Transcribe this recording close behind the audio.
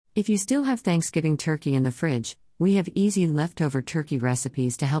If you still have Thanksgiving turkey in the fridge, we have easy leftover turkey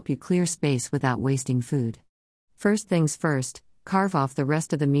recipes to help you clear space without wasting food. First things first, carve off the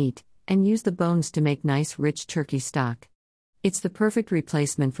rest of the meat, and use the bones to make nice rich turkey stock. It's the perfect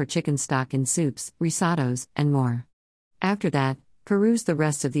replacement for chicken stock in soups, risottos, and more. After that, peruse the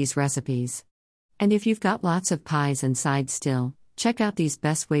rest of these recipes. And if you've got lots of pies and sides still, check out these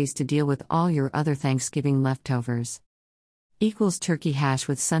best ways to deal with all your other Thanksgiving leftovers. Turkey hash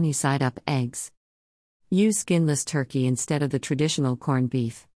with sunny side-up eggs. Use skinless turkey instead of the traditional corned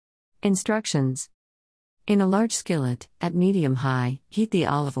beef. Instructions. In a large skillet, at medium-high, heat the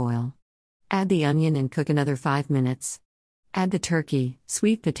olive oil. Add the onion and cook another 5 minutes. Add the turkey,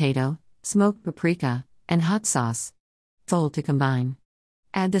 sweet potato, smoked paprika, and hot sauce. Fold to combine.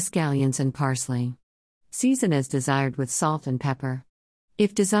 Add the scallions and parsley. Season as desired with salt and pepper.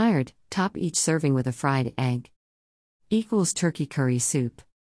 If desired, top each serving with a fried egg. Turkey curry soup.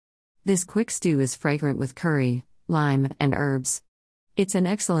 This quick stew is fragrant with curry, lime, and herbs. It's an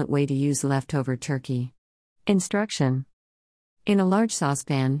excellent way to use leftover turkey. Instruction. In a large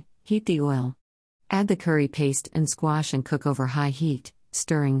saucepan, heat the oil. Add the curry paste and squash and cook over high heat,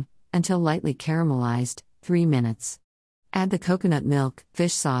 stirring, until lightly caramelized, 3 minutes. Add the coconut milk,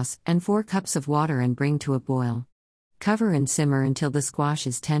 fish sauce, and 4 cups of water and bring to a boil. Cover and simmer until the squash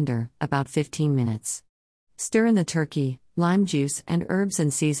is tender, about 15 minutes. Stir in the turkey, lime juice, and herbs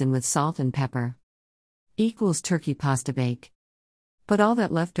and season with salt and pepper. Turkey pasta bake. Put all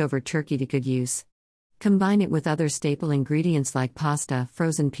that leftover turkey to good use. Combine it with other staple ingredients like pasta,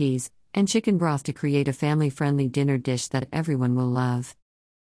 frozen peas, and chicken broth to create a family-friendly dinner dish that everyone will love.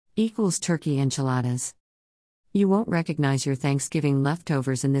 Turkey enchiladas. You won't recognize your Thanksgiving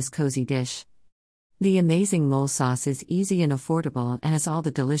leftovers in this cozy dish. The amazing mole sauce is easy and affordable and has all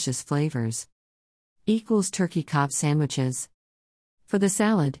the delicious flavors. Turkey Cobb sandwiches. For the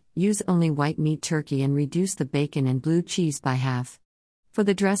salad, use only white meat turkey and reduce the bacon and blue cheese by half. For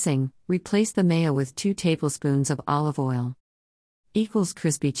the dressing, replace the mayo with 2 tablespoons of olive oil.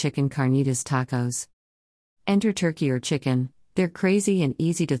 Crispy chicken carnitas tacos. Enter turkey or chicken, they're crazy and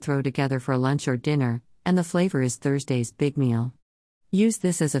easy to throw together for lunch or dinner, and the flavor is Thursday's big meal. Use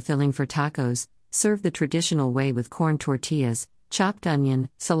this as a filling for tacos, serve the traditional way with corn tortillas, chopped onion,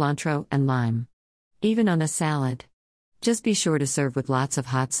 cilantro, and lime. Even on a salad. Just be sure to serve with lots of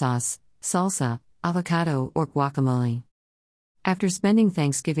hot sauce, salsa, avocado, or guacamole. After spending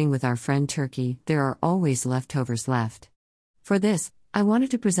Thanksgiving with our friend turkey, there are always leftovers left. For this, I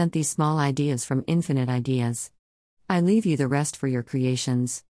wanted to present these small ideas from Infinite Ideas. I leave you the rest for your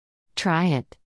creations. Try it.